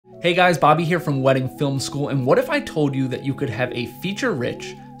Hey guys, Bobby here from Wedding Film School, and what if I told you that you could have a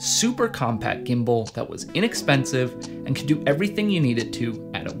feature-rich, super compact gimbal that was inexpensive and could do everything you need it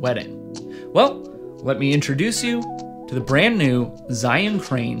to at a wedding? Well, let me introduce you to the brand new Zhiyun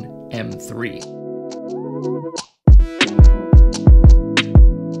Crane M3.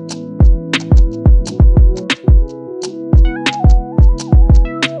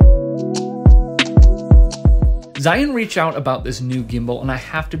 Zhiyun reached out about this new gimbal, and I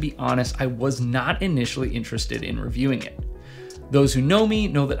have to be honest, I was not initially interested in reviewing it. Those who know me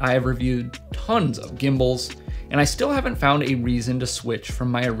know that I have reviewed tons of gimbals, and I still haven't found a reason to switch from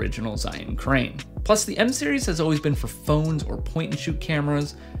my original Zhiyun Crane. Plus, the M series has always been for phones or point-and-shoot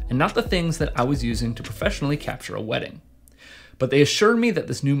cameras, and not the things that I was using to professionally capture a wedding. But they assured me that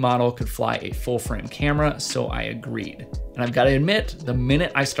this new model could fly a full-frame camera, so I agreed. And I've got to admit, the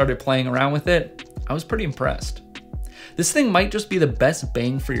minute I started playing around with it, I was pretty impressed. This thing might just be the best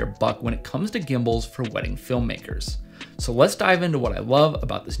bang for your buck when it comes to gimbals for wedding filmmakers. So let's dive into what I love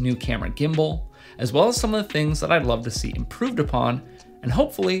about this new camera gimbal, as well as some of the things that I'd love to see improved upon, and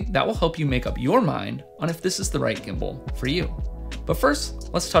hopefully that will help you make up your mind on if this is the right gimbal for you. But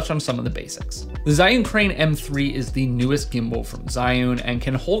first, let's touch on some of the basics. The Zhiyun Crane M3 is the newest gimbal from Zhiyun and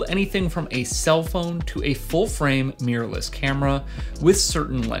can hold anything from a cell phone to a full-frame mirrorless camera with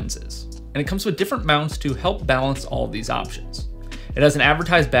certain lenses. And it comes with different mounts to help balance all of these options. It has an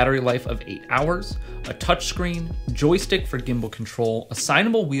advertised battery life of 8 hours, a touchscreen, joystick for gimbal control,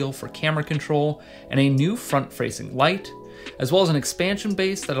 assignable wheel for camera control, and a new front-facing light, as well as an expansion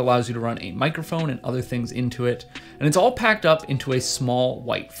base that allows you to run a microphone and other things into it. And it's all packed up into a small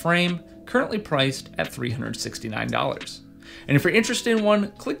white frame, currently priced at $369. And if you're interested in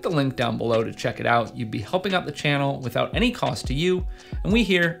one, click the link down below to check it out. You'd be helping out the channel without any cost to you, and we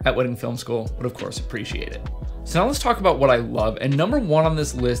here at Wedding Film School would of course appreciate it. So now let's talk about what I love, and number one on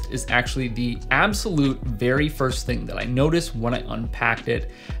this list is actually the absolute very first thing that I noticed when I unpacked it,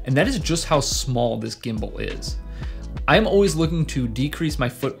 and that is just how small this gimbal is. I'm always looking to decrease my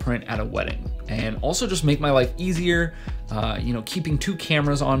footprint at a wedding and also just make my life easier, keeping 2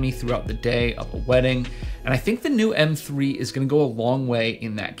 cameras on me throughout the day of a wedding. And I think the new M3 is going to go a long way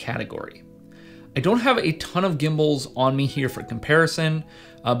in that category. I don't have a ton of gimbals on me here for comparison,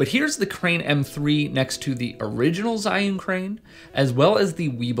 but here's the Crane M3 next to the original Zhiyun Crane, as well as the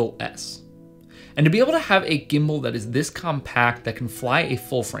Gimbal S. And to be able to have a gimbal that is this compact that can fly a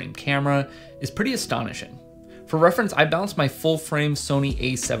full frame camera is pretty astonishing. For reference, I balanced my full-frame Sony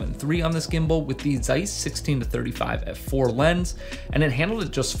a7 III on this gimbal with the Zeiss 16-35 f4 lens, and it handled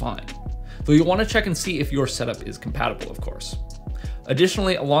it just fine. Though you'll want to check and see if your setup is compatible, of course.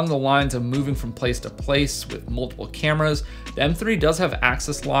 Additionally, along the lines of moving from place to place with multiple cameras, the M3 does have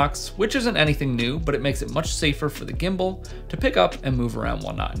axis locks, which isn't anything new, but it makes it much safer for the gimbal to pick up and move around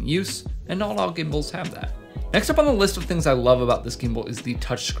while not in use, and not all gimbals have that. Next up on the list of things I love about this gimbal is the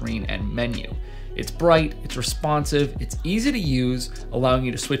touchscreen and menu. It's bright, it's responsive, it's easy to use, allowing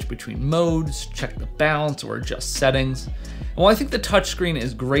you to switch between modes, check the balance, or adjust settings. And while I think the touchscreen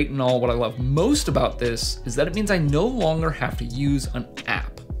is great and all, what I love most about this is that it means I no longer have to use an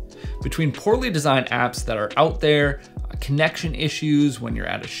app. Between poorly designed apps that are out there, connection issues when you're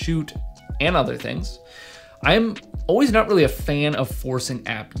at a shoot, and other things, I'm always not really a fan of forcing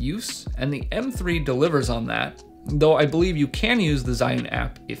app use, and the M3 delivers on that, though I believe you can use the Zhiyun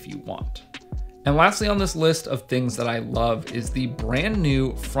app if you want. And lastly on this list of things that I love is the brand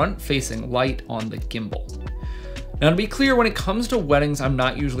new front-facing light on the gimbal. Now to be clear, when it comes to weddings, I'm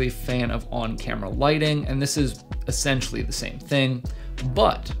not usually a fan of on-camera lighting, and this is essentially the same thing,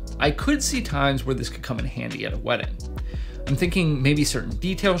 but I could see times where this could come in handy at a wedding. I'm thinking maybe certain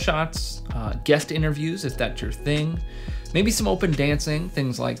detail shots, guest interviews if that's your thing, maybe some open dancing,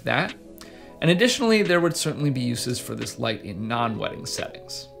 things like that. And additionally, there would certainly be uses for this light in non-wedding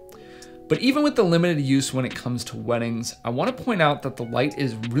settings. But even with the limited use when it comes to weddings, I want to point out that the light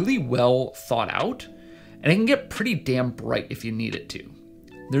is really well thought out, and it can get pretty damn bright if you need it to.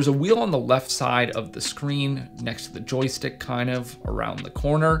 There's a wheel on the left side of the screen next to the joystick kind of around the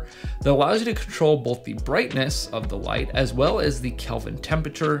corner that allows you to control both the brightness of the light as well as the Kelvin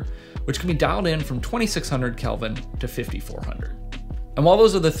temperature, which can be dialed in from 2600 Kelvin to 5400. And while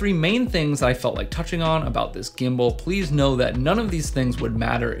those are the 3 main things I felt like touching on about this gimbal, please know that none of these things would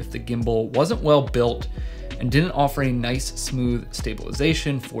matter if the gimbal wasn't well built and didn't offer a nice, smooth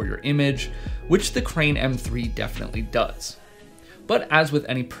stabilization for your image, which the Crane M3 definitely does. But as with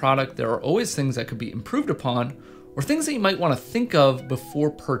any product, there are always things that could be improved upon, or things that you might want to think of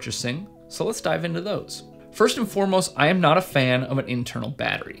before purchasing, so let's dive into those. First and foremost, I am not a fan of an internal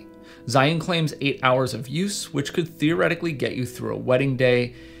battery. Zhiyun claims 8 hours of use, which could theoretically get you through a wedding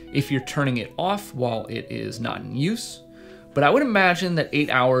day, if you're turning it off while it is not in use, but I would imagine that 8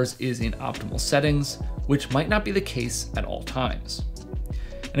 hours is in optimal settings, which might not be the case at all times.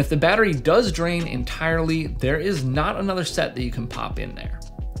 And if the battery does drain entirely, there is not another set that you can pop in there.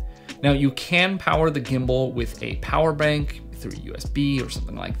 Now you can power the gimbal with a power bank through USB or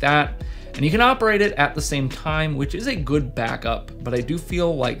something like that, and you can operate it at the same time, which is a good backup, but I do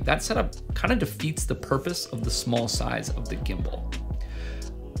feel like that setup kind of defeats the purpose of the small size of the gimbal.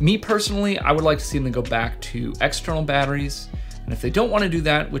 Me personally, I would like to see them go back to external batteries, and if they don't want to do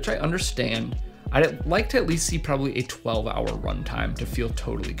that, which I understand, I'd like to at least see probably a 12-hour runtime to feel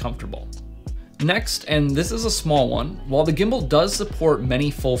totally comfortable. Next, and this is a small one, while the gimbal does support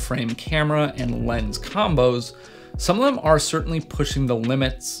many full-frame camera and lens combos, some of them are certainly pushing the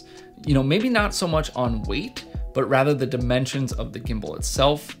limits, maybe not so much on weight, but rather the dimensions of the gimbal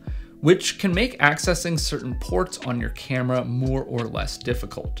itself, which can make accessing certain ports on your camera more or less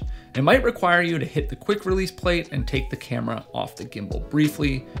difficult. It might require you to hit the quick release plate and take the camera off the gimbal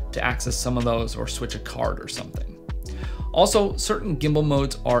briefly to access some of those or switch a card or something. Also, certain gimbal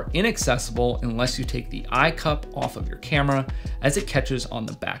modes are inaccessible unless you take the eye cup off of your camera as it catches on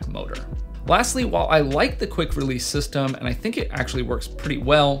the back motor. Lastly, while I like the quick release system and I think it actually works pretty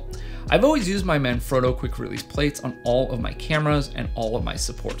well, I've always used my Manfrotto quick release plates on all of my cameras and all of my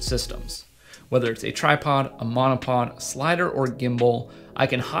support systems. Whether it's a tripod, a monopod, slider, or gimbal, I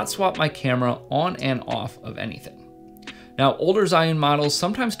can hot swap my camera on and off of anything. Now, older Zhiyun models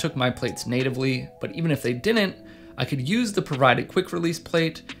sometimes took my plates natively, but even if they didn't, I could use the provided quick release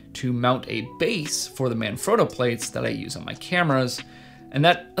plate to mount a base for the Manfrotto plates that I use on my cameras, and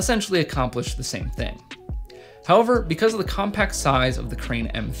that essentially accomplished the same thing. However, because of the compact size of the Crane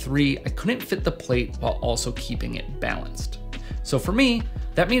M3, I couldn't fit the plate while also keeping it balanced. So for me,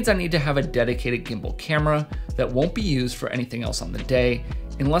 that means I need to have a dedicated gimbal camera that won't be used for anything else on the day,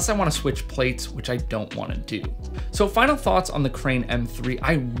 unless I want to switch plates, which I don't want to do. So final thoughts on the Crane M3,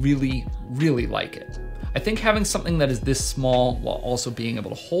 I really like it. I think having something that is this small while also being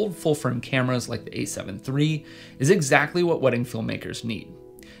able to hold full frame cameras like the A7 III is exactly what wedding filmmakers need.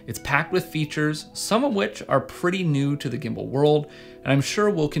 It's packed with features, some of which are pretty new to the gimbal world, and I'm sure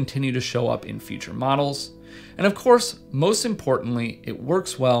will continue to show up in future models. And of course, most importantly, it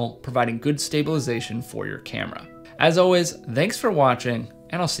works well, providing good stabilization for your camera. As always, thanks for watching,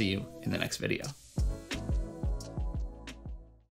 and I'll see you in the next video.